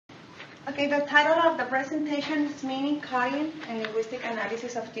Okay, the title of the presentation is Meaning, Coding, and Linguistic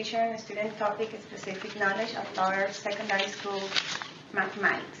Analysis of Teacher and Student Topic-Specific Knowledge of Lower Secondary School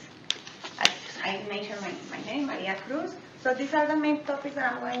Mathematics. As I mentioned, my name, Maria Cruz. So these are the main topics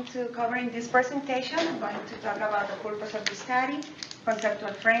that I'm going to cover in this presentation. I'm going to talk about the purpose of the study,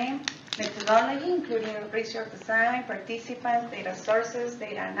 conceptual frame, methodology, including research design, participants, data sources,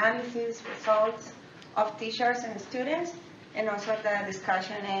 data analysis, results of teachers and students, and also the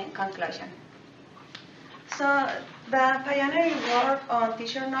discussion and conclusion. So the pioneering work on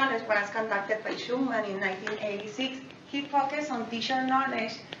teacher knowledge was conducted by Schumann in 1986. He focused on teacher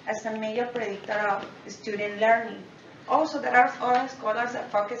knowledge as a major predictor of student learning. Also, there are other scholars that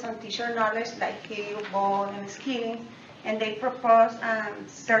focus on teacher knowledge like Hill, Ball, and Skilling, and they propose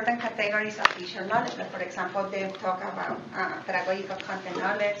certain categories of teacher knowledge. Like, for example, they talk about pedagogical content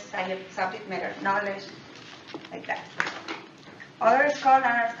knowledge, subject matter knowledge, like that. Other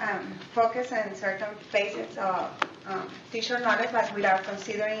scholars focus on certain phases of teacher knowledge, but without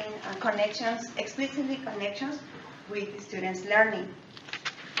considering connections, explicitly connections with students' learning.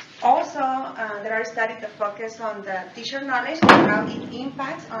 Also, there are studies that focus on the teacher knowledge and how it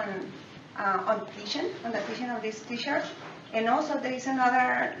impacts on the teaching of these teachers. And also, there is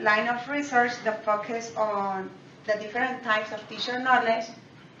another line of research that focuses on the different types of teacher knowledge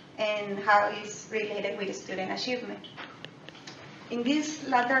and how it's related with student achievement. In this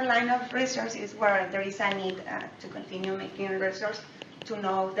latter line of research is where there is a need to continue making research to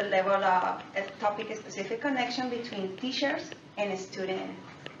know the level of topic-specific connection between teachers and student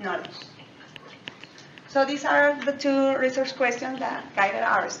knowledge. So these are the two research questions that guided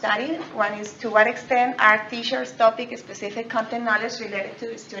our study. One is, to what extent are teachers' topic-specific content knowledge related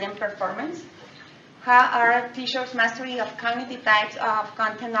to student performance? How are teachers' mastery of cognitive types of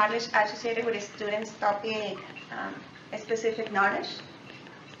content knowledge associated with students' topic specific knowledge?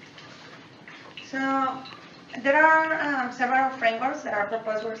 So there are several frameworks that are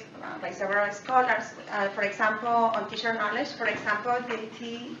proposed by several scholars. For example, on teacher knowledge, for example, the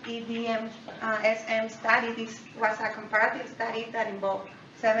TEDM-SM study, this was a comparative study that involved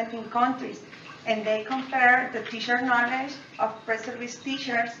 17 countries, and they compared the teacher knowledge of pre-service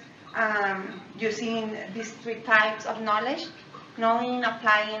teachers using these three types of knowledge: knowing,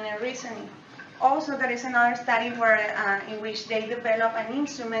 applying, and reasoning. Also, there is another study where, in which they developed an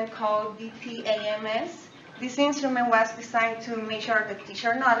instrument called DTAMS. This instrument was designed to measure the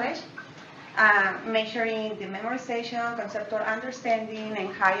teacher knowledge, measuring the memorization, conceptual understanding,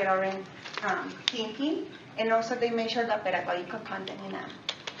 and higher order thinking. And also, they measure the pedagogical content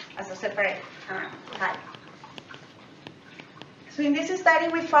as a separate type. So in this study,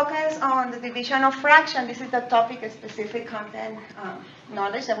 we focus on the division of fraction. This is the topic-specific content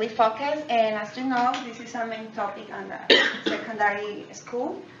knowledge that we focus. And as you know, this is a main topic on the secondary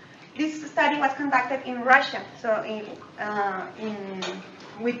school. This study was conducted in Russia, so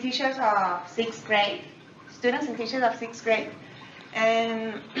with teachers of 6th grade, students and teachers of 6th grade.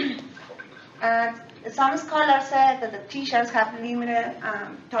 And some scholars said that the teachers have limited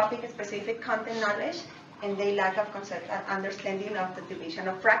topic-specific content knowledge, and they lack of conceptual understanding of the division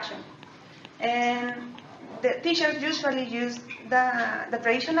of fraction. And the teachers usually use the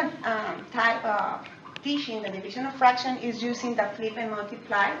traditional type of teaching the division of fraction is using the flip and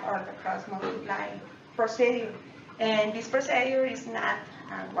multiply or the cross multiply procedure. And this procedure is not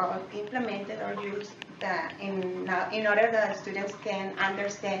well implemented or used in order that students can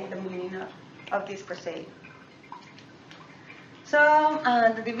understand the meaning of this procedure. So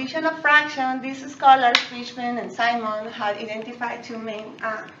the division of fraction, these scholars, Fishman and Simon, have identified two main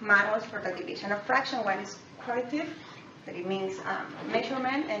models for the division of fraction. One is qualitative, that it means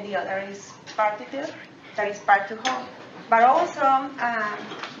measurement, and the other is partitive, that is part to whole. But also,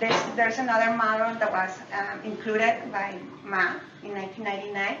 there's another model that was included by Ma in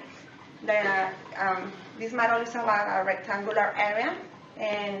 1999. This model is about a rectangular area,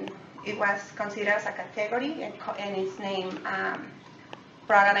 and it was considered as a category, and it's named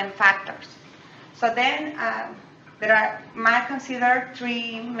product and factors. So then, Ma considered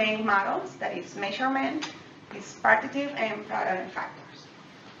three main models, that is measurement, is partitive, and product and factors.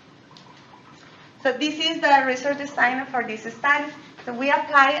 So this is the research design for this study. So we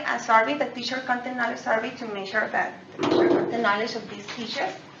apply a survey, the teacher content knowledge survey, to measure the teacher content knowledge of these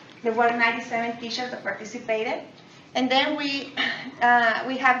teachers. There were 97 teachers that participated. And then we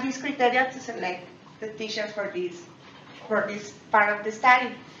have these criteria to select the teachers for this part of the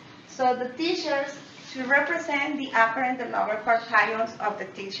study. So the teachers should represent the upper and the lower quartiles of the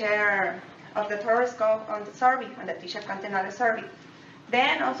teacher, of the total score on the survey, on the teacher content knowledge survey.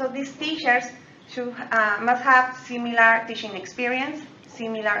 Then also these teachers must have similar teaching experience,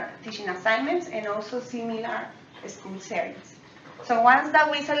 similar teaching assignments and also similar school series. So once that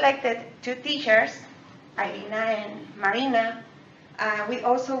we selected 2 teachers, Elena and Marina,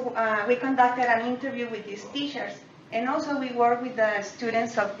 we conducted an interview with these teachers, and also we worked with the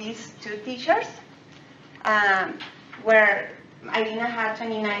students of these 2 teachers, where Elena had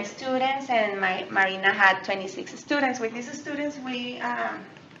 29 students and Marina had 26 students. With these students, we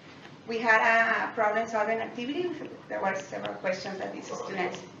had a problem-solving activity. There were several questions that these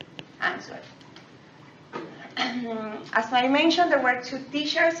students answered. As I mentioned, there were 2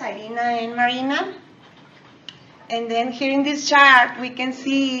 teachers, Elena and Marina. And then here in this chart, we can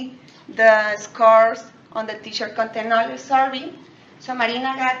see the scores on the teacher content knowledge survey. So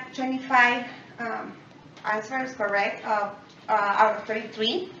Marina got 25 answers correct out of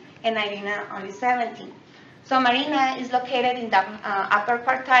 33, and Elena only 17. So Marina is located in the upper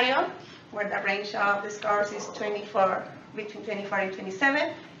quartile, where the range of the scores is between 24 and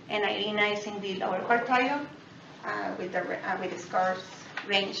 27, and Elena is in the lower quartile with the scores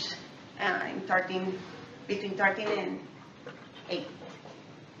range between 13 and 8.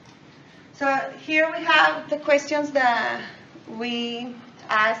 So here we have the questions that we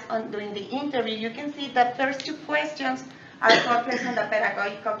asked during the interview. You can see the first 2 questions are focused on the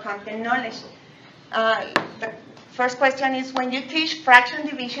pedagogical content knowledge. The first question is, when you teach fraction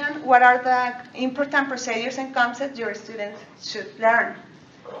division, what are the important procedures and concepts your students should learn?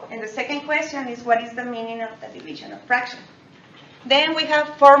 And the second question is, what is the meaning of the division of fraction? Then we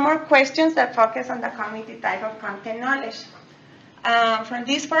have 4 more questions that focus on the cognitive type of content knowledge. From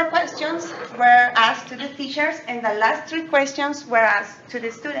these 4 questions were asked to the teachers, and the last 3 questions were asked to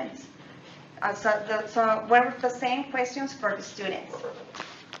the students. So were the same questions for the students.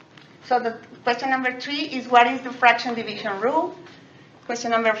 So the question number 3 is, what is the fraction division rule?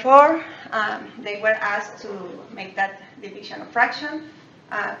 Question number 4, they were asked to make that division of fraction.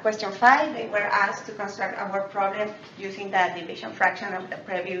 Question 5, they were asked to construct a word problem using the division fraction of the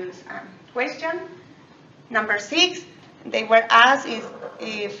previous question. Number 6, they were asked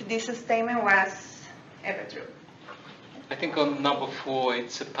if this statement was ever true. I think on number 4,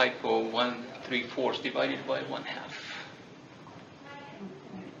 it's a typo, 1/3/4 divided by 1/2.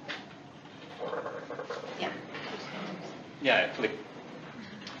 Yeah. Yeah, flip.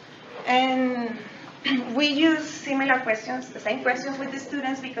 And we use similar questions, the same questions with the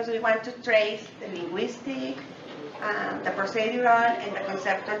students, because we want to trace the linguistic, the procedural, and the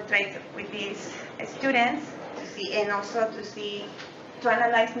conceptual traits with these students to see, and also to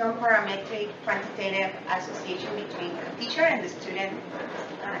analyze non-parametric quantitative association between the teacher and the student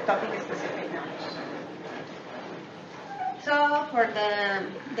topic-specific knowledge. So for the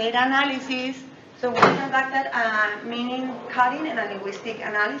data analysis, so we conducted a meaning coding and a linguistic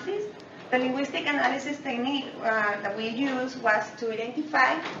analysis. The linguistic analysis technique that we used was to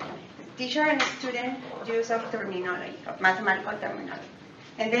identify the teacher and student use of terminology, of mathematical terminology.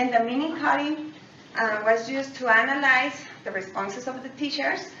 And then the meaning coding was used to analyze the responses of the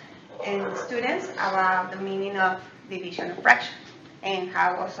teachers and students about the meaning of division of fraction and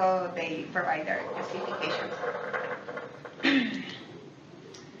how also they provide their justifications.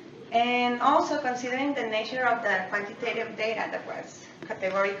 And also considering the nature of the quantitative data that was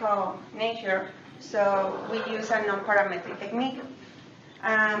categorical nature, so we use a non-parametric technique.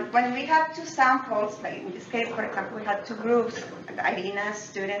 When we have 2 samples, like in this case, for example, we had 2 groups, Elena's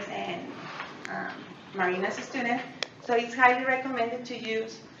students and Marina's students, so it's highly recommended to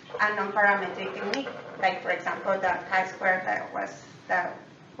use a non-parametric technique, like for example, the chi-square that was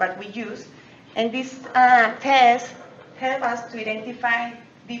what we used. And this test helped us to identify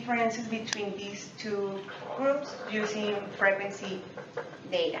differences between these 2 groups using frequency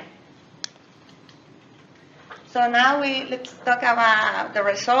data. So now let's talk about the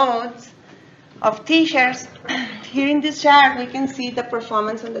results of teachers. Here in this chart, we can see the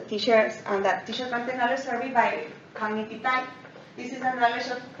performance on the teachers on that teacher content knowledge survey by cognitive type. This is a knowledge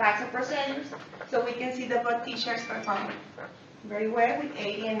of facts and procedures. So we can see that both teachers perform very well with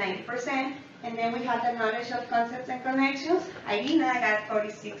 80 and 90%. And then we have the knowledge of concepts and connections. Elena got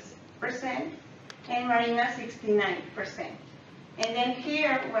 46% and Marina 69%. And then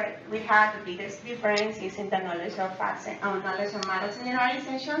here, where we have the biggest difference is in the knowledge of facts and knowledge of models and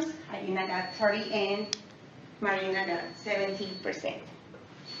generalizations. Elena got 30 and Marina got 70%.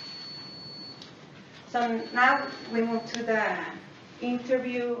 So now we move to the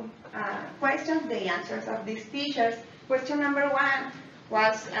interview questions, the answers of these teachers. Question number 1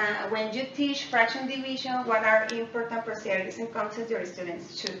 was, when you teach fraction division, what are important procedures and concepts your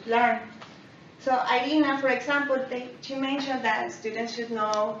students should learn? So Elena, for example, she mentioned that students should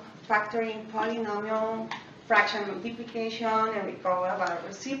know factoring, polynomial fraction multiplication, and we go about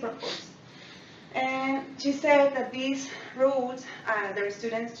reciprocals. And she said that these rules, the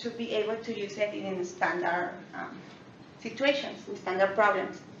students should be able to use it in standard situations, in standard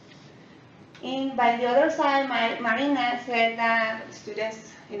problems. And by the other side, Marina said that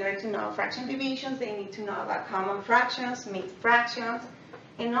students, in order to know fraction divisions, they need to know about common fractions, mixed fractions,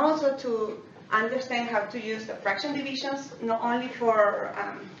 and also to understand how to use the fraction divisions, not only for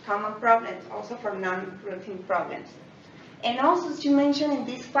common problems, also for non-routine problems. And also she mentioned in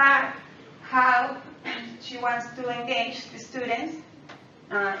this part how she wants to engage the students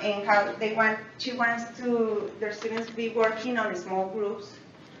and how she wants their students to be working on small groups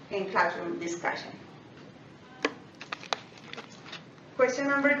in classroom discussion. Question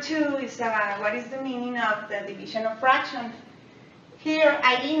number 2 is what is the meaning of the division of fraction? Here,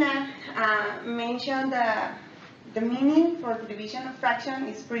 Elena mentioned the meaning for the division of fraction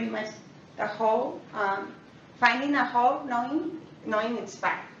is pretty much the whole, finding a whole, knowing its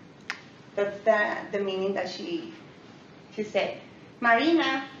part. That's the meaning that she said.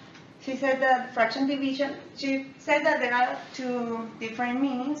 Marina, she said that fraction division, she said that there are 2 different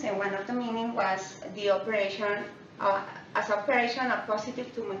meanings, and one of the meaning was the operation, as operation of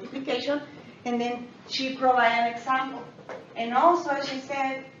positive to multiplication, and then she provided an example. And also she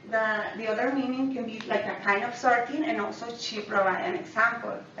said that the other meaning can be like a kind of sorting, and also she provided an example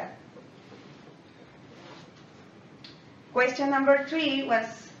of that. Question number 3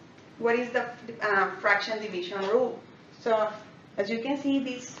 was, what is the fraction division rule? So, as you can see,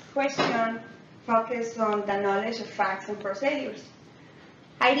 this question focuses on the knowledge of facts and procedures.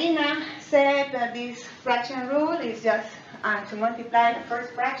 Irina said that this fraction rule is just to multiply the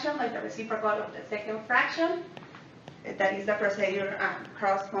first fraction by the reciprocal of the second fraction. That is the procedure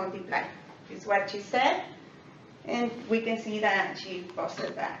cross multiply. Is what she said. And we can see that she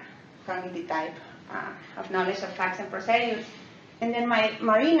posted that cognitive type of knowledge of facts and procedures. And then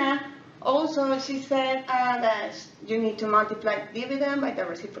Marina, also she said that you need to multiply dividend by the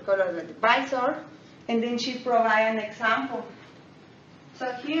reciprocal of the divisor. And then she provided an example.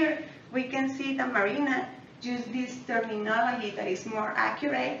 So here we can see that Marina used this terminology that is more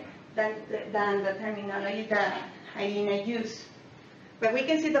accurate than the terminology that Elena used. But we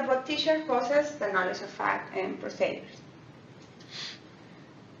can see that both teachers possess the knowledge of fact and procedures.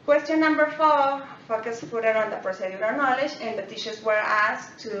 Question number 4 focused further on the procedural knowledge, and the teachers were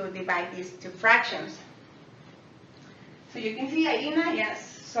asked to divide these 2 fractions. So you can see Elena,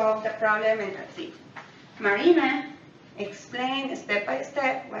 yes, solved the problem, and that's it. Marina explained step by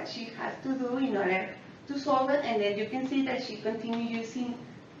step what she has to do in order to solve it, and then you can see that she continued using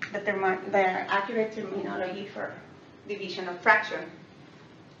the accurate terminology for division of fraction.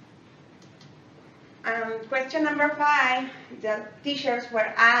 Question number 5, the teachers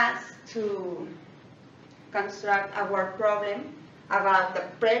were asked to construct a word problem about the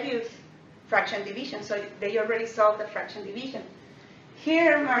previous fraction division, so they already solved the fraction division.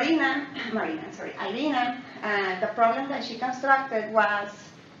 Here, Elena, the problem that she constructed was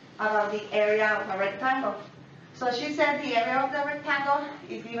about the area of a rectangle. So she said the area of the rectangle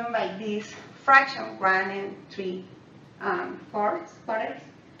is given by this fraction, 1 3/4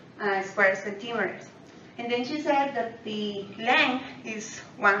 square centimeters. And then she said that the length is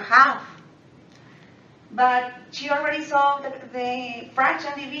 1/2. But she already solved the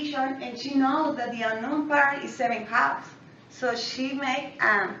fraction division, and she knows that the unknown part is 7/2. So she made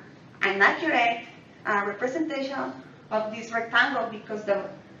an accurate representation of this rectangle, because the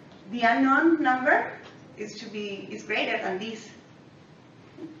unknown number is greater than this.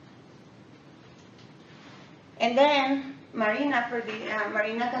 And then Marina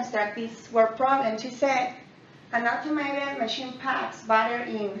constructed this word problem. She said, an automated machine packs butter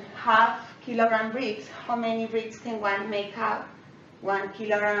in 1/2 kilogram bricks. How many bricks can one make out? 1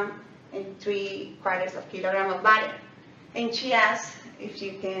 kilogram and 3/4 of kilogram of butter. And she asked if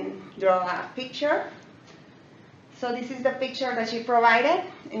you can draw a picture. So this is the picture that she provided,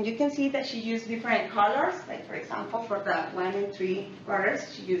 and you can see that she used different colors. Like, for example, for the 1 3/4,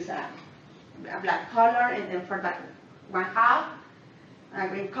 she used a black color, and then for the 1/2, a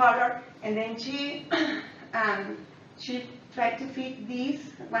green color, and then she tried to fit this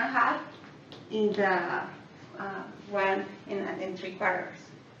 1/2 in the 1 3/4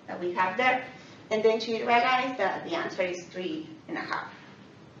 that we have there, and then she realized that the answer is 3.5.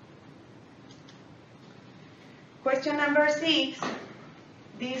 Question number 6.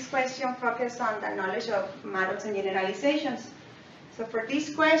 This question focuses on the knowledge of models and generalizations. So for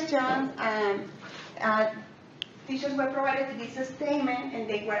this question, teachers were provided with this statement, and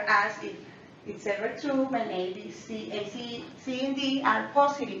they were asked if it's ever true when A, B, C, and D are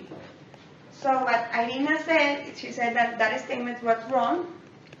positive. So what Elena said, she said that that statement was wrong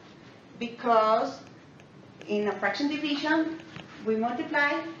because in a fraction division, we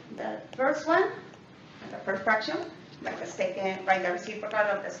multiply the first one, the first fraction, by the second, by the reciprocal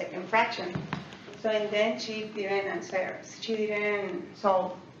of the second fraction. So, and then she didn't answer, she didn't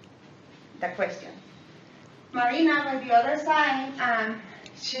solve the question. Marina, on the other side,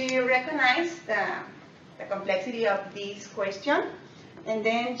 she recognized the complexity of this question, and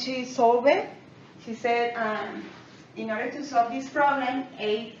then she solved it. She said, in order to solve this problem,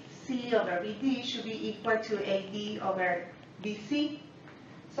 AC over BD should be equal to AD over BC.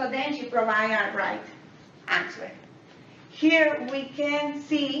 So then she provided a right answer. Here we can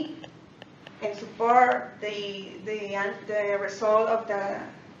see and support the result of the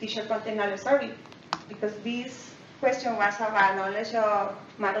teacher content knowledge survey, because this question was about knowledge of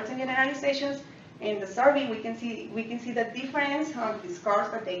models and generalizations. In the survey, we can see the difference of the scores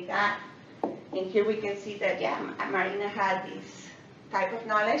that they got. And here we can see that, yeah, Marina had this type of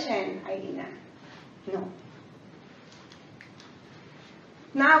knowledge and Elena, no.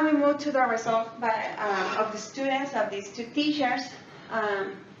 Now we move to the result of the students of these two teachers.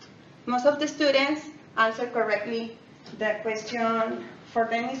 Most of the students answered correctly the question. For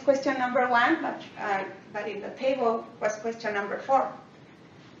them is question number 1, but in the table was question number 4.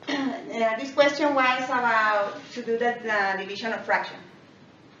 This question was about to do the division of fraction.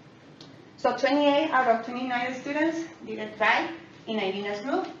 So 28 out of 29 students did it right in Elena's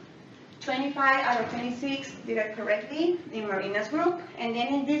group. 25 out of 26 did it correctly in Marina's group. And then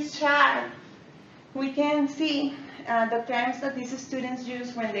in this chart, we can see the terms that these students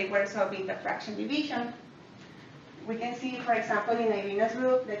used when they were solving the fraction division. We can see, for example, in Elena's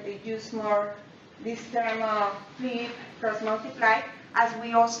group that they use more this term of flip, cross multiply, as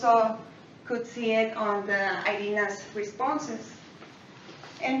we also could see it on the Elena's responses.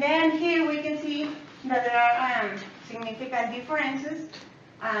 And then here we can see that there are significant differences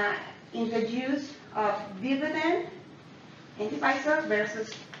in the use of dividend and divisor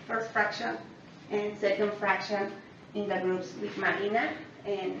versus first fraction and second fraction in the groups with Marina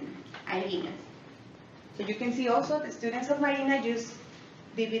and Elena. So you can see also the students of Marina use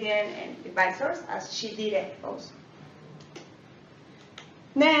dividend and divisors as she did it also.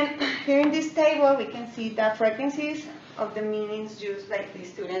 Then here in this table we can see the frequencies of the meanings used by the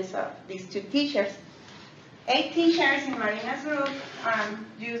students of these two teachers. 8 teachers in Marina's group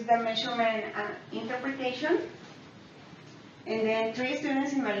use the measurement interpretation, and then 3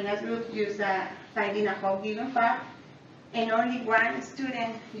 students in Marina's group use the finding a whole given fact, and only 1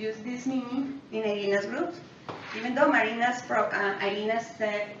 student used this meaning in Elena's group, even though Marina's Elena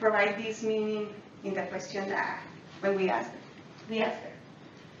said provide this meaning in the question that when we asked her.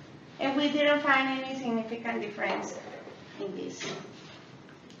 And we didn't find any significant difference in this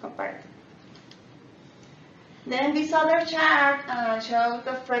comparative. Then this other chart shows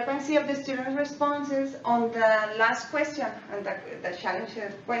the frequency of the students' responses on the last question, on the challenge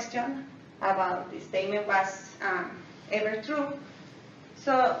question about the statement was ever true.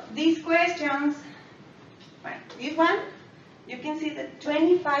 So these questions, well, this one, you can see that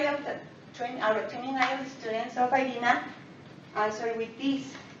 25 out of 29 of the students of Elena answered with this.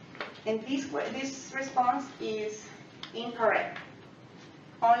 And this response is incorrect.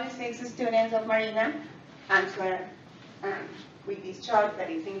 Only 6 students of Marina answer with this chart that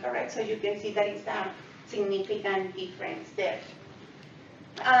is incorrect. So you can see that it's a significant difference there.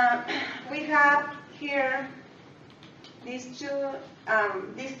 We have here these two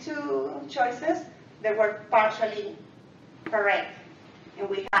choices that were partially correct. And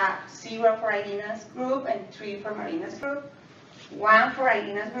we have 0 for Elena's group and 3 for Marina's group, 1 for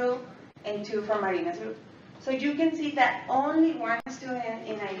Elena's group and 2 for Marina's group. So you can see that only 1 student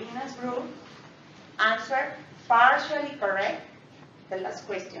in Elena's group answered partially correct the last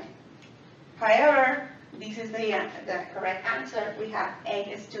question. However, this is the correct answer. We have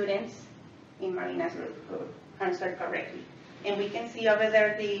 8 students in Marina's group who answered correctly. And we can see over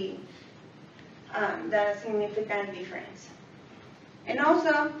there the significant difference. And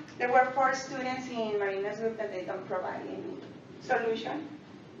also, there were 4 students in Marina's group that they don't provide any solution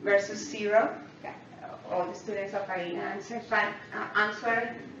versus 0. All the students of Elena answered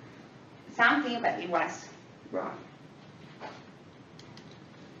something, but it was wrong.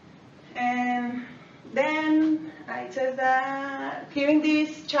 And then it says that here in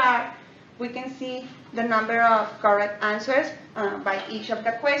this chart, we can see the number of correct answers by each of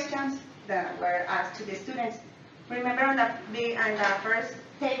the questions that were asked to the students. Remember on the first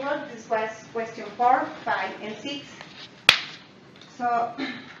table, this was question 4, 5, and 6. So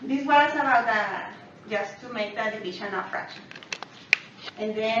this was about just to make the division of fraction.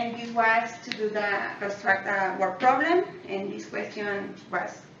 And then this was to do the construct a word problem, and this question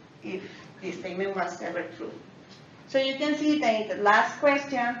was if the statement was ever true. So you can see that the last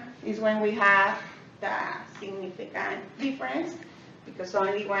question is when we have the significant difference, because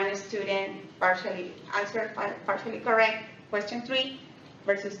only one student partially answered partially correct question 3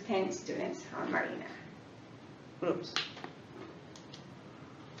 versus 10 students on Marina groups.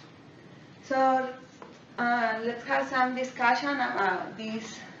 So let's have some discussion about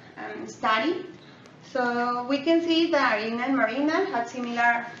this study. So we can see that Elena and Marina had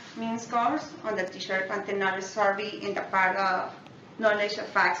similar mean scores on the teacher content knowledge survey in the part of knowledge of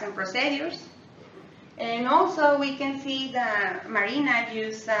facts and procedures. And also we can see that Marina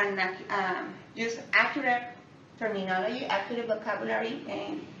used accurate terminology, accurate vocabulary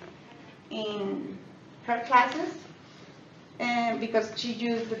in her classes, and because she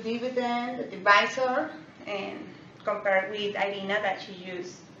used the dividend, the divisor, and compared with Elena that she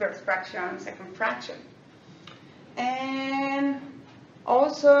used first fraction, second fraction. And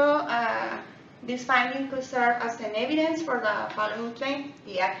also, this finding could serve as an evidence for the following claim: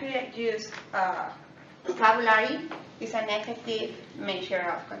 the accurate use of vocabulary is an effective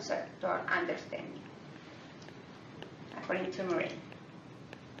measure of conceptual understanding, according to Mourat.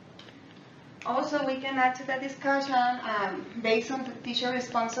 Also, we can add to the discussion, based on the teacher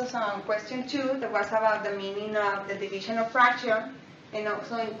responses on question 2, that was about the meaning of the division of fraction, and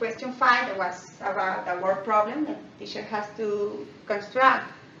also in question 5, that was about the word problem that the teacher has to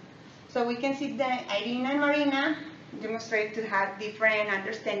construct. So we can see that Elena and Marina demonstrate to have different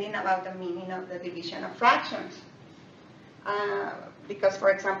understanding about the meaning of the division of fractions. Because, for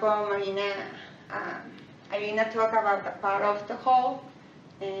example, Elena talked about the part of the whole,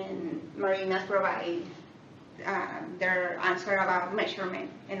 and Marina provide their answer about measurement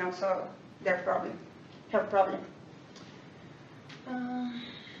and also her problem.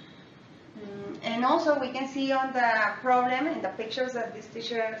 And also we can see on the problem in the pictures that these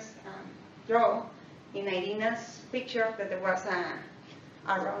teachers draw, in Elena's picture, that there was a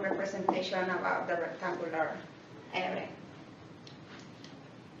wrong representation about the rectangular area.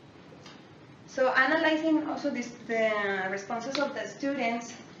 So analyzing also the responses of the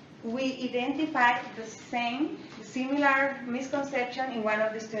students, we identified the similar misconception in one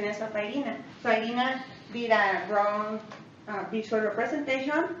of the students of Elena. So Elena did a wrong visual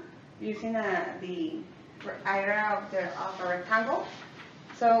representation using the area of a rectangle.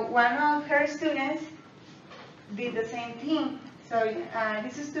 So one of her students did the same thing. So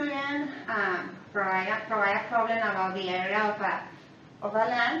this student provided a problem about the area of a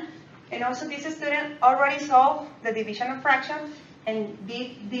land. And also this student already solved the division of fractions and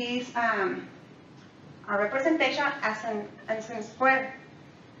did this a representation as a square,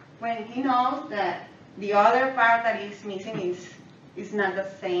 when he knows that the other part that is missing is not the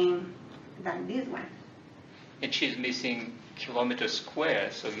same than this one. And she's missing kilometer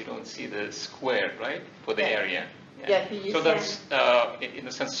square, so you don't see the square, right, for the area. Yeah. So that's, in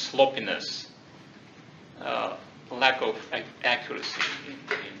a sense, sloppiness, lack of accuracy in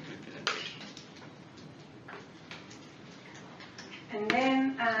representation. And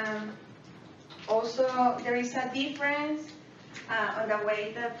then also there is a difference on the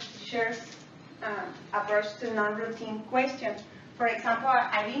way the teachers approach to non-routine questions. For example,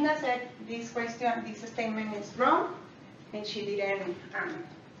 Elena said this statement is wrong, and she didn't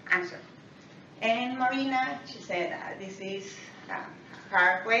answer. And Marina, she said this is a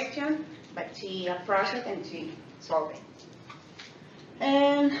hard question, but she approached it and she solved it.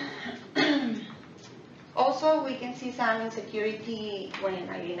 And also we can see some insecurity when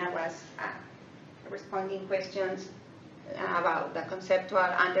Elena was responding questions about the conceptual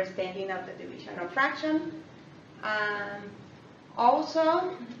understanding of the division of fraction.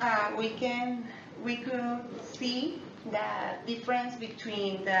 Also, we could see the difference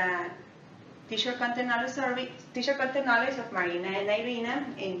between the teacher content knowledge of Marina and Elena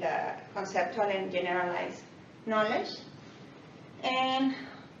in the conceptual and generalized knowledge. And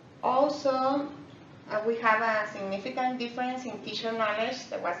also, we have a significant difference in teacher knowledge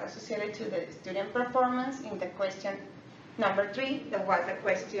that was associated to the student performance in the question number 3. That was the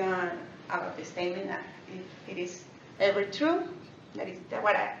question about the statement that if it is ever true. That is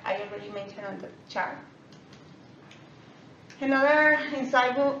what I already mentioned on the chart. Another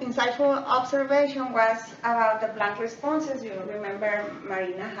insightful observation was about the blank responses. You remember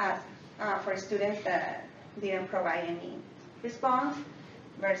Marina had for students that didn't provide any response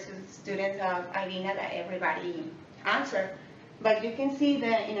versus students of Elena that everybody answered. But you can see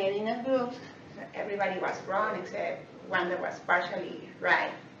that in Elena's group, everybody was wrong except one that was partially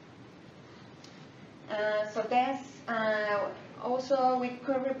right. So that's Also, we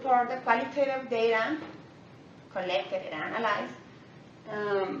could report the qualitative data collected and analyzed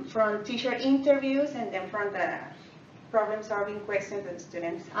from teacher interviews and then from the problem-solving questions that the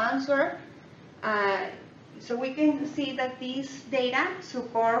students answer. So we can see that these data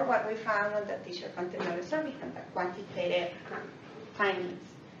support what we found on the teacher content knowledge survey and the quantitative findings.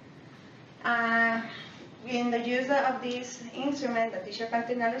 In the use of this instrument, the teacher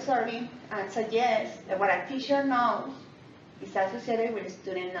content knowledge survey suggests that what a teacher knows is associated with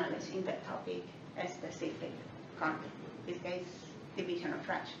student knowledge in the topic specific content. In this case, division of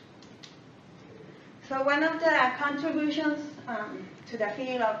fraction. So one of the contributions to the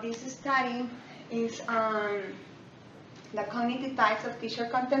field of this study is the cognitive types of teacher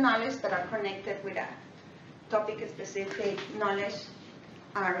content knowledge that are connected with a topic-specific knowledge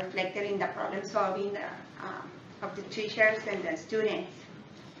are reflected in the problem solving of the teachers and the students,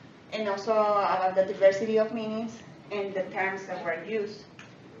 and also about the diversity of meanings and the terms that were used.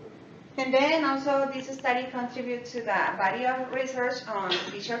 And then also this study contributes to the body of research on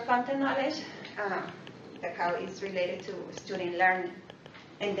teacher content knowledge, how it's related to student learning,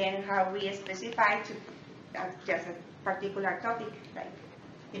 and then how we specify to just a particular topic like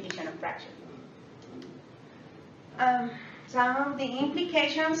division of fraction. Some of the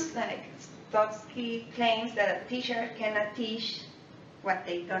implications, like Stotsky claims that a teacher cannot teach what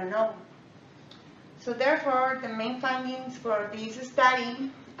they don't know. So therefore, the main findings for this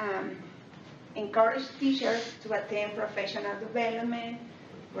study encourage teachers to attend professional development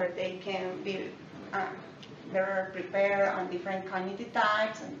where they can be better prepared on different cognitive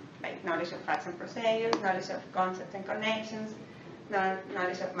types, and, like knowledge of facts and procedures, knowledge of concepts and connections,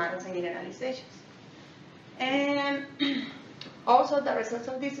 knowledge of models and generalizations. And also the results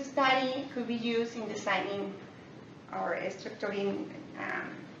of this study could be used in designing or structuring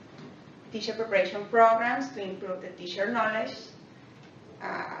teacher preparation programs to improve the teacher knowledge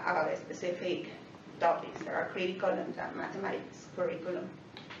about specific topics that are critical in the mathematics curriculum.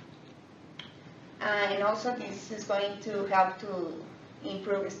 And also this is going to help to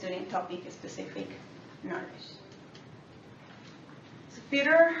improve student topic-specific knowledge. So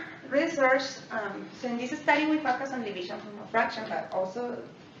further research, so in this study we focus on division of fraction, but also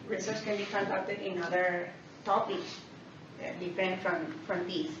research can be conducted in other topics different from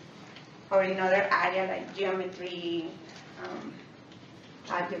these, or in other areas like geometry,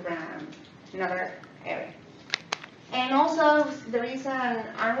 algebra, another area. And also there is an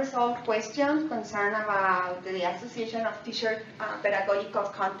unresolved question concerned about the association of teacher pedagogical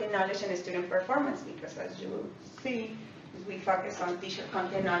content knowledge and student performance, because as you see, we focus on teacher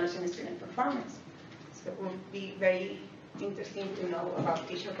content knowledge and student performance. So it would be very interesting to know about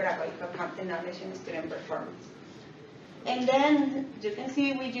teacher pedagogical content knowledge and student performance. And then you can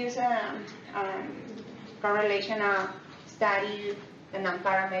see we use a correlation study, the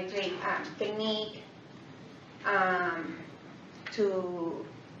non-parametric technique to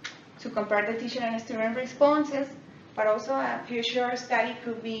compare the teacher and student responses, but also a future study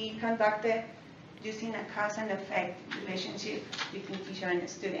could be conducted using a cause and effect relationship between teacher and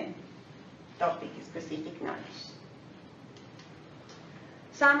student topic-specific knowledge.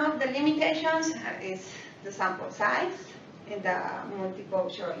 Some of the limitations is the sample size in the multiple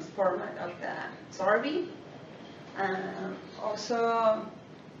choice format of the survey. Also,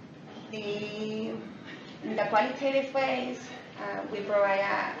 in the qualitative phase, we provide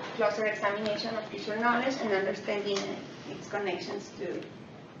a closer examination of teacher knowledge and understanding its connections to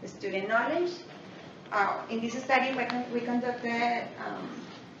the student knowledge. In this study, we conducted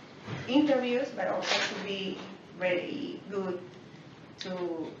interviews, but also to be very good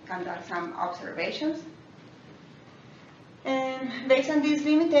to conduct some observations. And based on these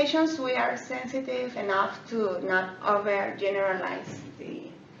limitations, we are sensitive enough to not overgeneralize the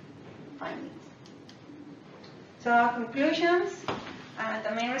findings. So conclusions,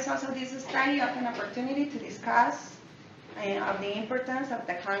 the main results of this study offer an opportunity to discuss of the importance of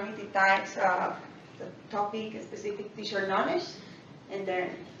the cognitive types of the topic-specific teacher knowledge and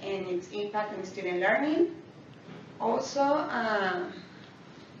its impact on student learning. Also,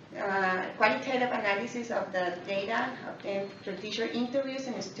 qualitative analysis of the data obtained through teacher interviews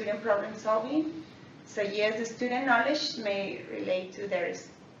and student problem solving suggests the student knowledge may relate to their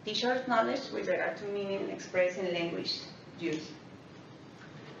teacher's knowledge with regard to meaning expressed in language use.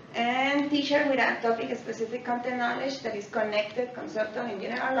 And teacher with a topic-specific content knowledge that is connected, conceptual, and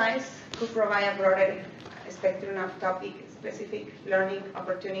generalized could provide a broader spectrum of topic-specific learning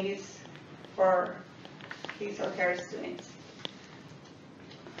opportunities for his or her students.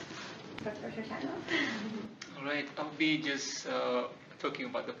 Dr. Tchoshanov. All right, I'll be just talking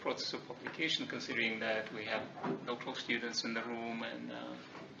about the process of publication, considering that we have doctoral students in the room, and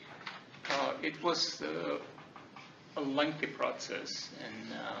it was a lengthy process.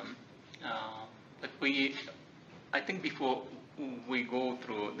 And but I think before we go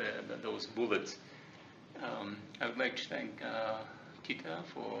through those bullets, I would like to thank Tita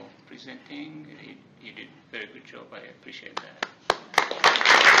for presenting. He did a very good job. I appreciate that.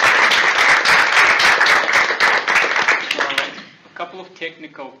 A couple of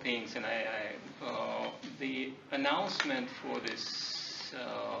technical things, and the announcement for this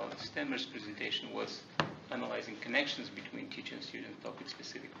STEMers presentation was analyzing connections between teacher and student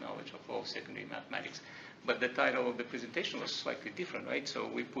topic-specific knowledge of all secondary mathematics. But the title of the presentation was slightly different, right? So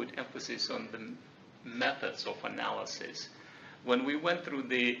we put emphasis on the methods of analysis. When we went through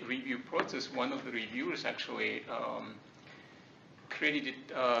the review process, one of the reviewers actually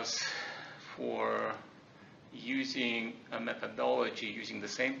credited us for using a methodology, using the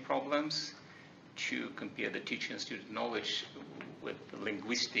same problems to compare the teacher and student knowledge with the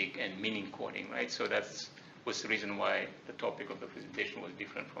linguistic and meaning coding, right? So that was the reason why the topic of the presentation was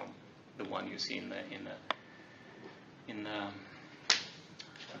different from the one you see in the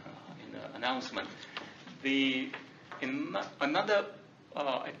announcement. Another,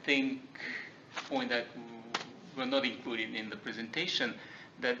 I think, point that were not included in the presentation,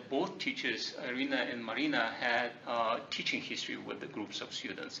 that both teachers, Irina and Marina, had teaching history with the groups of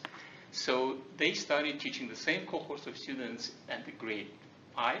students. So they started teaching the same cohorts of students at the grade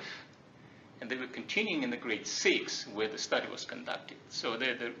 5, and they were continuing in the grade 6 where the study was conducted. So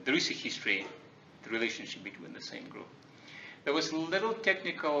there is a history, the relationship between the same group. There was a little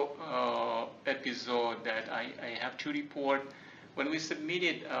technical episode that I have to report. When we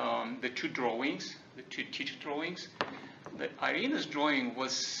submitted the two drawings, the two teacher drawings, Irina's drawing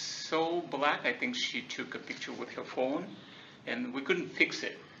was so black, I think she took a picture with her phone, and we couldn't fix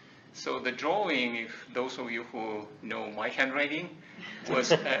it. So the drawing, if those of you who know my handwriting,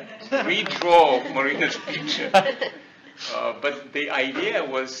 was a redraw Marina's picture. But the idea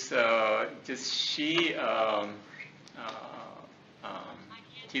was just she,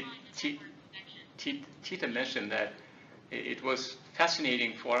 Tita mentioned that it was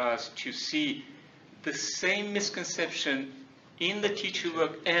fascinating for us to see the same misconception in the teacher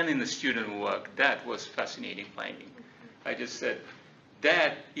work and in the student work. That was fascinating finding. I just said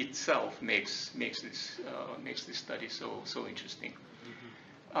that itself makes this study so interesting.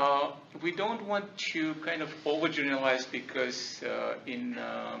 We don't want to kind of overgeneralize because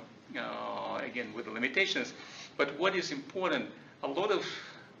again with the limitations. But what is important? A lot of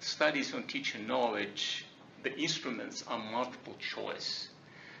studies on teacher knowledge, the instruments are multiple choice.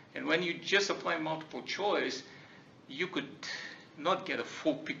 And when you just apply multiple choice, you could not get a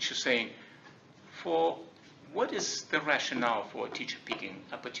full picture saying, for what is the rationale for a teacher picking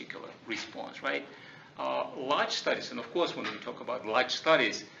a particular response, right? Large studies, and of course when we talk about large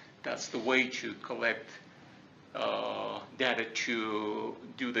studies, that's the way to collect data to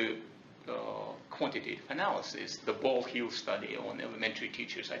do the quantitative analysis. The Ball-Hill study on elementary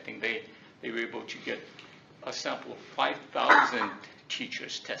teachers, I think they were able to get a sample of 5,000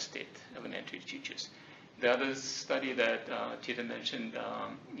 teachers tested, elementary teachers. The other study that Tita mentioned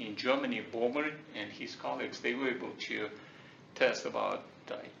in Germany, Bomer and his colleagues, they were able to test about,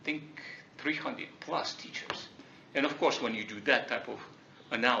 I think, 300 plus teachers. And of course, when you do that type of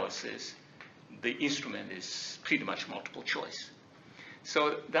analysis, the instrument is pretty much multiple choice.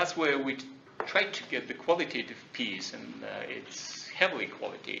 So that's where we try to get the qualitative piece, and it's heavily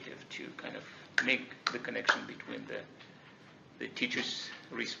qualitative to kind of make the connection between the teacher's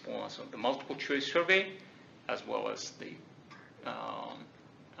response on the multiple choice survey as well as the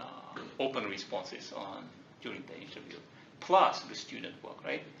open responses during the interview, plus the student work,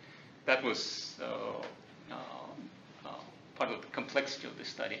 right? That was part of the complexity of the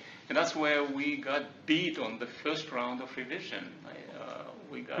study. And that's where we got beat on the first round of revision.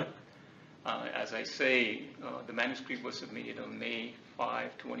 We got, as I say, the manuscript was submitted on May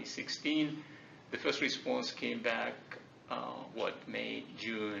 5, 2016. The first response came back, May,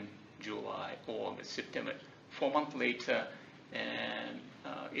 June, July, August, September, 4 months later, and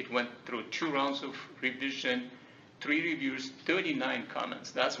it went through 2 rounds of revision, 3 reviews, 39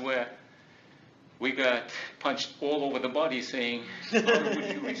 comments. That's where we got punched all over the body saying, how would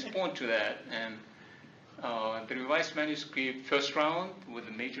you respond to that? And the revised manuscript, first round with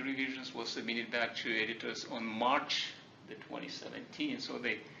the major revisions, was submitted back to editors on March the 2017. So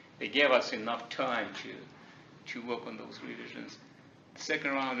they gave us enough time to work on those revisions. The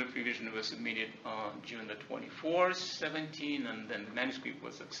second round of revision was submitted on June the 24th, 17, and then the manuscript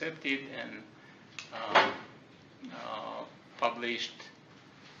was accepted and published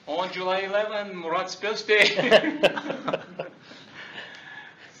on July 11, Mourat's birthday.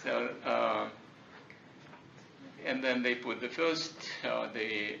 So, and then they put the first,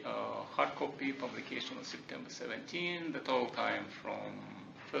 hard copy publication on September 17, the total time from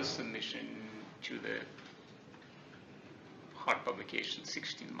first submission to the hard publication,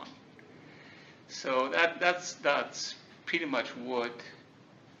 16 months. So that's pretty much what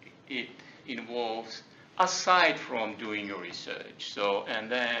it involves, aside from doing your research. So,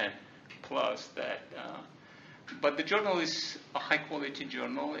 and then plus that, but the journal is a high quality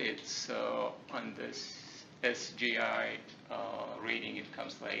journal. It's on this SJI rating, it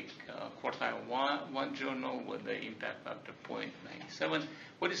comes like quartile one journal with the impact factor 0.97.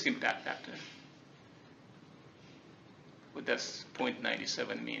 What is impact factor? What does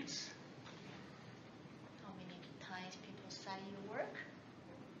 0.97 means? How many times people study your work?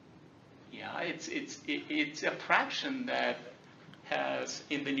 Yeah, it's a fraction that has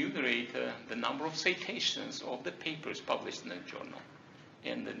in the numerator the number of citations of the papers published in the journal,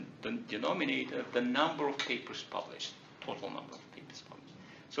 and the denominator the number of papers published, total number of papers published.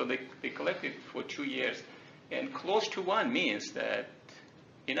 So they collected for 2 years, and close to 1 means that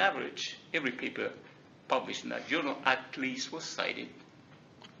in average every paper published in that journal at least was cited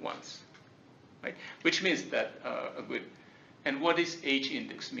once, right? Which means that a good. And what does H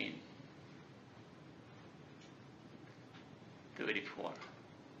index mean? 34.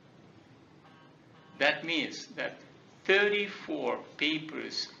 That means that 34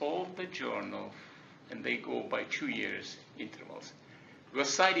 papers of the journal, and they go by 2 years intervals, were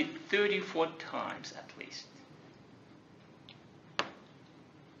cited 34 times at least.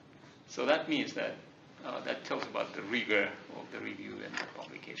 So that means that that tells about the rigor of the review and the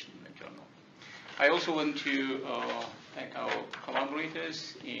publication in the journal. I also want to thank our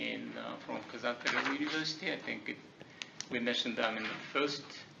collaborators from Kazan Federal University. I think we mentioned them in the first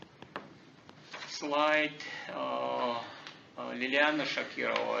slide. Liliana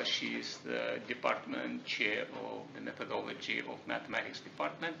Shakirova, she is the department chair of the methodology of mathematics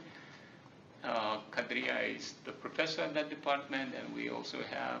department. Kadriya is the professor at that department, and we also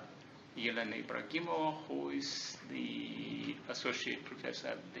have Elena Ibragimova, who is the associate professor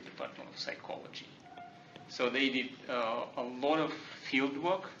at the Department of Psychology. So they did a lot of field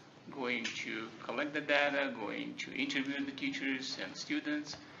work, going to collect the data, going to interview the teachers and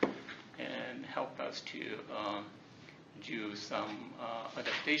students, and help us to do some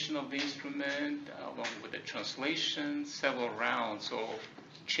adaptation of the instrument, along with the translation, several rounds of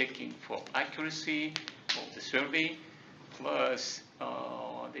checking for accuracy of the survey, plus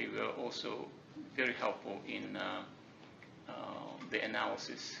they were also very helpful in the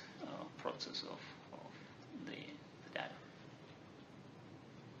analysis process of the data.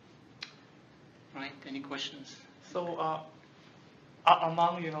 Right, any questions? So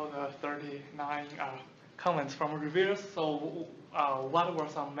among the 39 comments from reviewers, so what were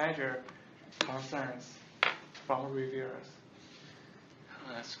some major concerns from reviewers?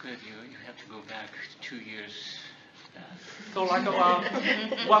 Oh, that's good. You have to go back 2 years. So like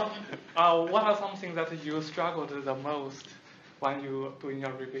what are some things that you struggled the most when you doing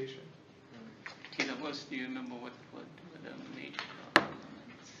your revision? Tina, do you remember what the major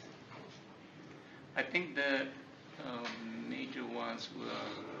comments? I think the major ones were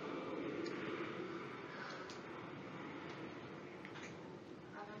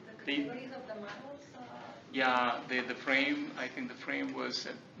the categories of the models. Yeah, the frame. I think the frame was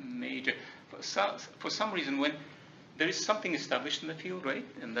a major. For some reason, when there is something established in the field, right,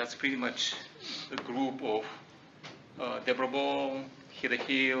 and that's pretty much the group of Deborah Ball, Heather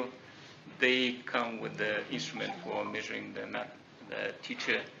Hill. They come with the instrument for measuring the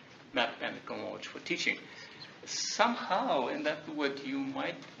teacher mathematical knowledge for teaching. Somehow, and that's what you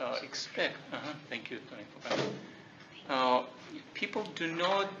might expect. Thank you, Tony, for that. People do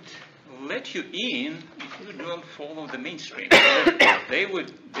not let you in if you don't follow the mainstream. They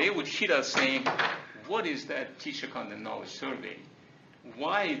would hit us saying, "What is that teacher content knowledge survey?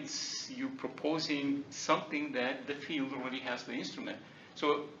 Why it's you proposing something that the field already has the instrument?"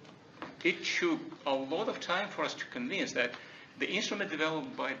 So it took a lot of time for us to convince that the instrument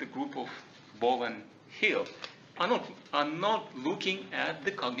developed by the group of Ball and Hill are not looking at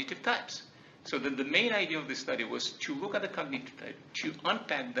the cognitive types. So the main idea of this study was to look at the cognitive type, to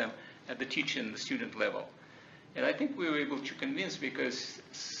unpack them at the teacher and the student level. And I think we were able to convince, because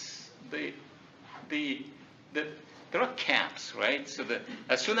there are camps, right? So that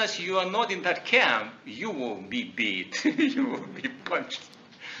as soon as you are not in that camp, you will be beat, you will be punched.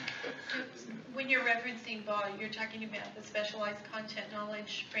 when you're referencing Ball, you're talking about the specialized content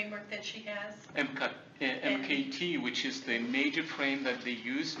knowledge framework that she has? MKT, which is the major frame that they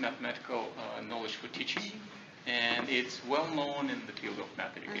use mathematical knowledge for teaching. And it's well known in the field of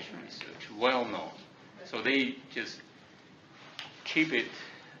math education research, well known. So they just keep it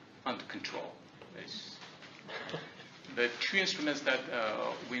under control. The two instruments that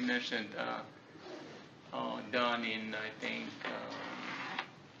we mentioned done in, I think,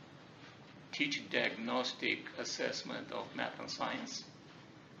 teacher diagnostic assessment of math and science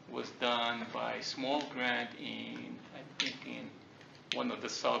was done by small grant in, I think, in one of the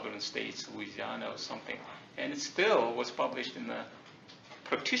southern states, Louisiana or something. And it still was published in the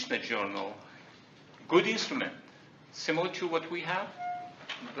practitioner journal. Good instrument, similar to what we have,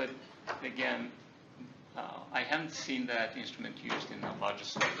 but again, I haven't seen that instrument used in larger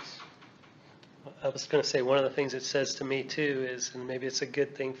studies. I was going to say, one of the things it says to me too is, and maybe it's a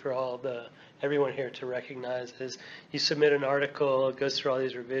good thing for everyone here to recognize, is you submit an article, it goes through all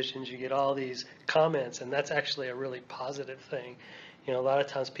these revisions, you get all these comments, and that's actually a really positive thing. You know, a lot of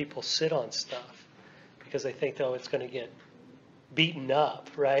times people sit on stuff because they think, oh, it's going to get beaten up,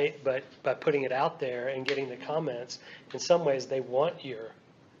 right? But by putting it out there and getting the comments, in some ways they want your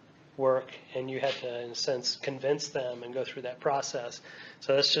work, and you had to, in a sense, convince them and go through that process.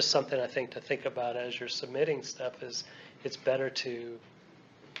 So that's just something I think to think about as you're submitting stuff, is it's better to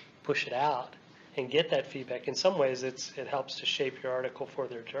push it out and get that feedback. In some ways, it helps to shape your article for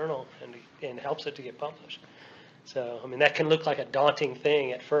their journal and helps it to get published. So, I mean, that can look like a daunting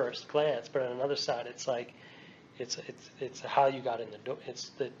thing at first glance, but on another side, it's like, it's how you got in the door.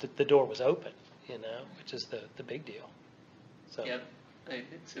 It's the door was open, you know, which is the big deal. So. Yeah,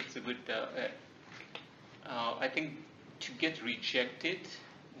 it's a good, I think to get rejected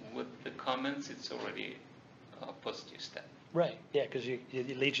with the comments, it's already a positive step. Right, yeah, because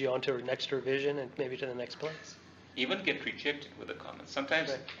it leads you on to the next revision and maybe to the next place. Even get rejected with the comments.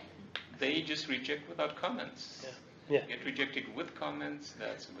 Sometimes they just reject without comments. Yeah. Get rejected with comments,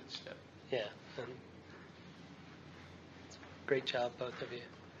 that's a good step. Yeah. Great job, both of you.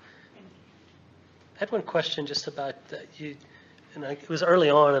 I had one question just about you, and it was early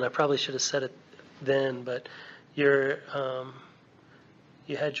on, and I probably should have said it then, but you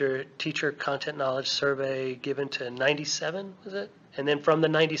had your teacher content knowledge survey given to 97, was it? And then from the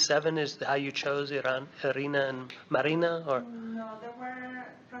 97 is how you chose Irina and Marina, or? No, they were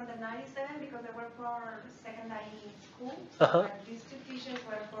from the 97 because they were for secondary schools. These two teachers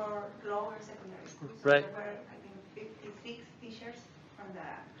were for lower secondary schools. So right. There were, I think, 56 teachers from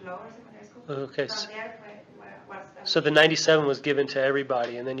the lower secondary school. Okay. From there was so the 97 was given to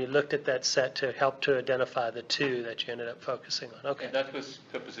everybody, and then you looked at that set to help to identify the two that you ended up focusing on. Okay. And that was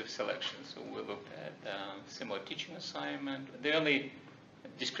purposive selection. So we looked at similar teaching assignment. The only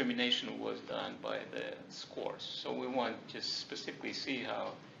discrimination was done by the scores. So we want to specifically see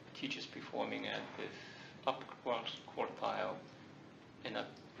how teachers performing at the upper quartile and at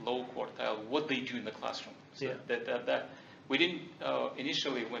low quartile, what they do in the classroom. So yeah. that we didn't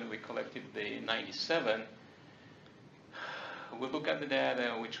initially, when we collected the 97, we look at the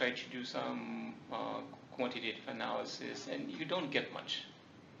data, we try to do some quantitative analysis, and you don't get much.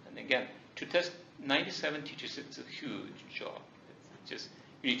 And again, to test 97 teachers, it's a huge job. It's just,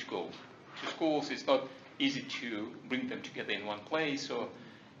 you need to go to schools. It's not easy to bring them together in one place. So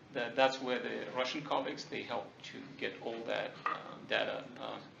that's where the Russian colleagues, they help to get all that data.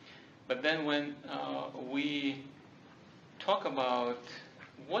 But then when we talk about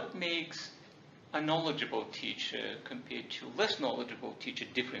what makes a knowledgeable teacher compared to less knowledgeable teacher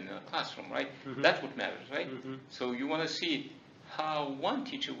different in a classroom, right? Mm-hmm. That's what matters, right? Mm-hmm. So you want to see how one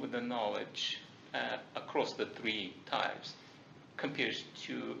teacher with the knowledge across the three types compares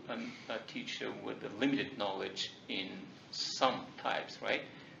to a teacher with a limited knowledge in some types, right?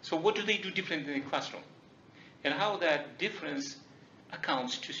 So what do they do different in the classroom? And how that difference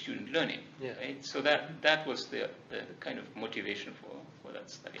accounts to student learning, yeah. right? So that was the kind of motivation for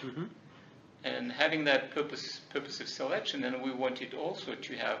that study. Mm-hmm. And having that purposive selection, and we wanted also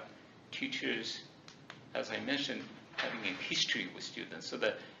to have teachers, as I mentioned, having a history with students, so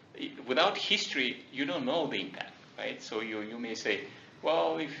that without history, you don't know the impact, right? So you may say,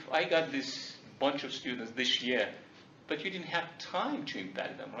 well, if I got this bunch of students this year, but you didn't have time to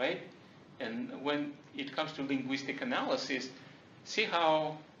impact them, right? And when it comes to linguistic analysis, see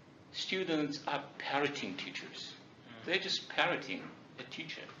how students are parroting teachers. They're just parroting a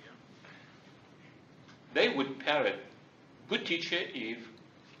teacher. They would parrot good teacher if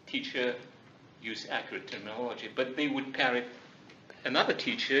teacher used accurate terminology, but they would parrot another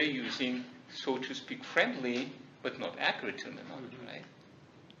teacher using, so to speak, friendly but not accurate terminology, right?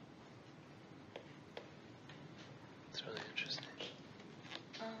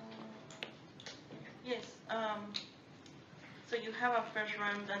 So you have a first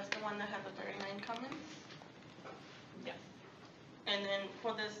round, that's the one that has the 39 comments? Yes. And then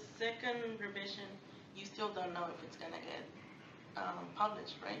for the second revision, you still don't know if it's gonna get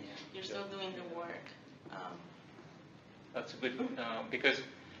published, right? You're still doing the work. That's good, because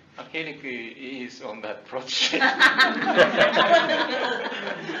Angelica is on that project.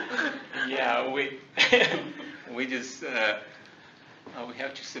 Yeah, we just, we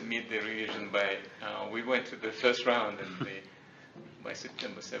have to submit the revision by, we went to the first round, and by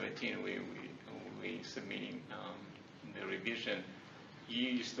September 17, we submitting the revision.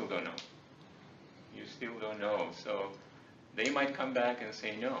 You still don't know. You still don't know. So they might come back and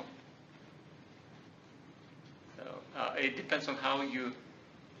say no. So it depends on how you,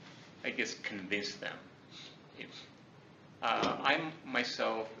 I guess, convince them. If I'm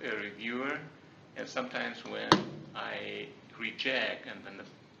myself a reviewer, and sometimes when I reject and then the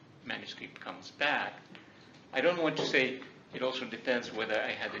manuscript comes back, I don't want to say it also depends whether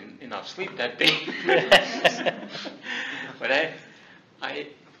I had enough sleep that day. But I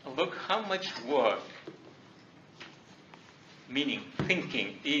look how much work, meaning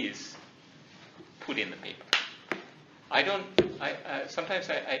thinking, is put in the paper. I don't, sometimes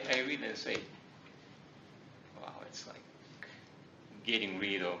I read and say, wow, it's like getting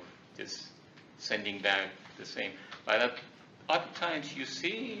rid of just sending back the same. But at other times you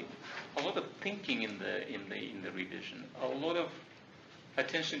see a lot of thinking in the revision, a lot of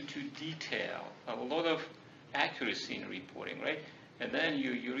attention to detail, a lot of accuracy in reporting, right? And then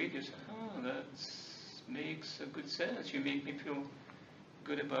you read, you say, oh, that makes a good sense. You make me feel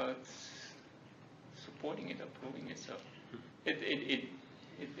good about supporting it, approving it. So it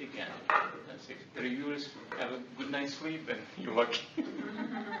again, that's it. The reviewers have a good night's sleep, and you're lucky.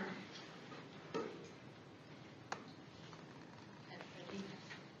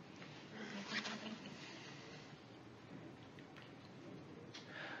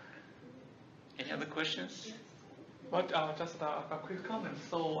 Any other questions? But just a quick comment.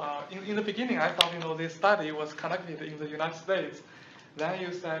 So in the beginning, I thought this study was conducted in the United States. Then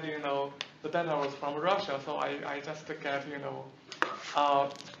you said the data was from Russia. So I just get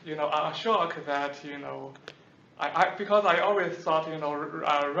a shock that because I always thought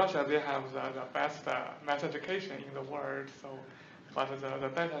Russia, they have the best math education in the world. So but the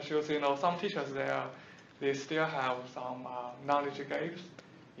data shows some teachers there, they still have some knowledge gaps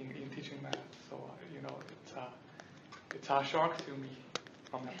in teaching math. So it's a shock to me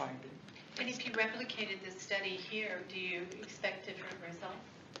from the finding. And if you replicated this study here, do you expect different results?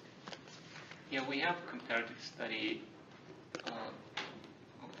 Yeah, we have comparative study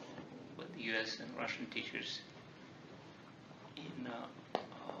with the U.S. and Russian teachers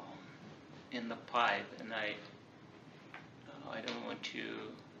in the pipe, and I don't want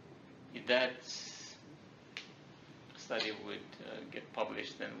to. If that study would get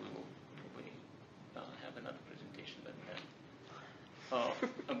published, then we will probably have another presentation.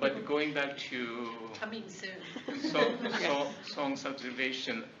 But going back to Coming soon. Song's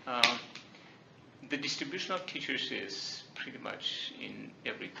observation, the distribution of teachers is pretty much in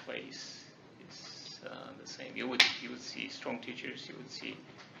every place. It's the same. You would see strong teachers. You would see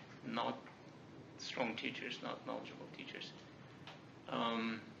not strong teachers, not knowledgeable teachers.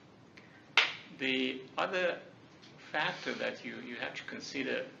 The other factor that you have to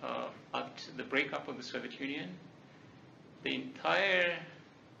consider after the breakup of the Soviet Union, the entire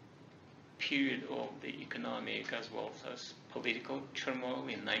period of the economic as well as political turmoil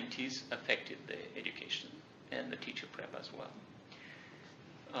in the 90s affected the education and the teacher prep as well.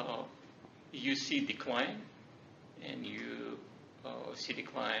 You see decline, and you see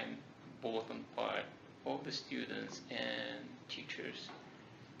decline both on part of the students and teachers,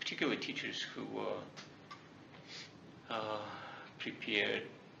 particularly teachers who were prepared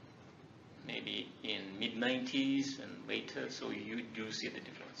maybe in mid-90s and later, so you do see the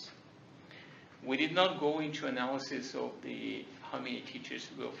difference. We did not go into analysis of how many teachers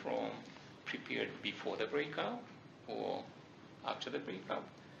were prepared before the breakout or after the breakout.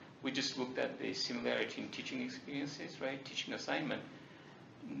 We just looked at the similarity in teaching experiences, right, teaching assignment.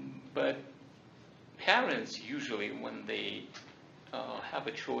 But parents usually, when they have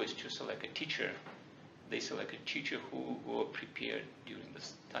a choice to select a teacher, they select a teacher who were prepared during the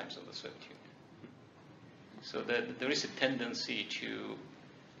times of the Soviet Union. So that there is a tendency to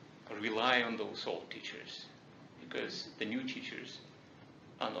rely on those old teachers because the new teachers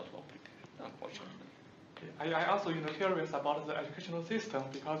are not well prepared, unfortunately. I also curious about the educational system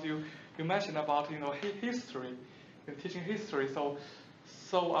because you mentioned about history, teaching history. So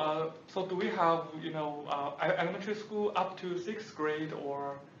do we have elementary school up to 6th grade,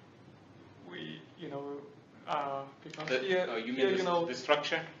 or we Because here, you here, mean you know, the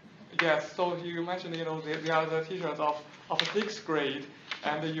structure? yes, so you mentioned, you know, they are the teachers of 6th grade,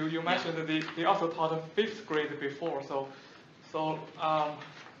 and you mentioned that they also taught 5th grade before, so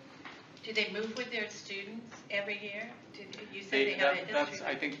Do they move with their students every year? You said they have a history. That's,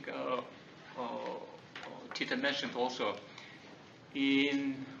 I think, Tita mentioned also,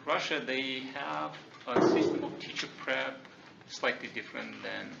 in Russia they have a system of teacher prep slightly different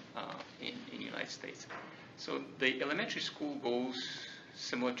than in the United States. So the elementary school goes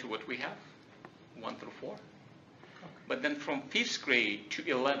similar to what we have, 1 through 4. But then from 5th grade to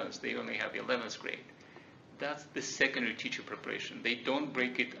 11th, they only have 11th grade. That's the secondary teacher preparation. They don't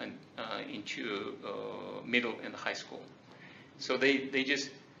break it into middle and high school. So they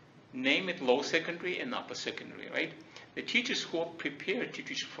just name it low secondary and upper secondary, right? The teachers who are prepared to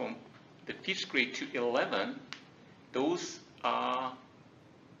teach from the 5th grade to 11, those are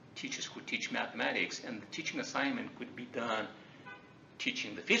teachers who teach mathematics, and the teaching assignment could be done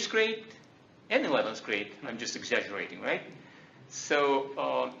teaching the 5th grade and 11th grade. I'm just exaggerating, right?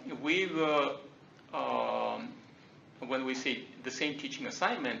 So we were, when we say the same teaching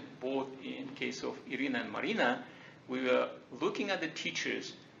assignment, both in case of Irina and Marina, we were looking at the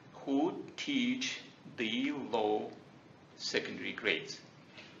teachers who teach the low secondary grades.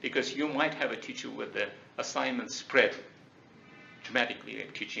 Because you might have a teacher with the assignment spread dramatically,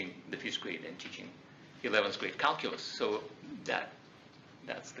 like teaching the 5th grade and teaching 11th grade calculus. So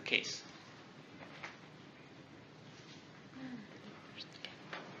that's the case.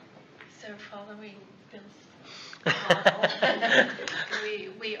 So following Bill's model,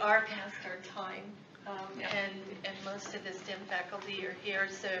 we are past our time. And most of the STEM faculty are here,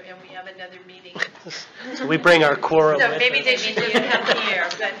 so, and we have another meeting. So we bring our quorum So with maybe us. they should just come here,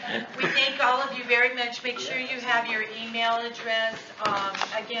 but we thank all of you very much. Make sure you have your email address.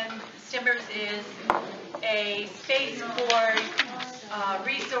 Again, STEMers is a space for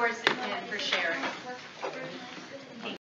resources and for sharing.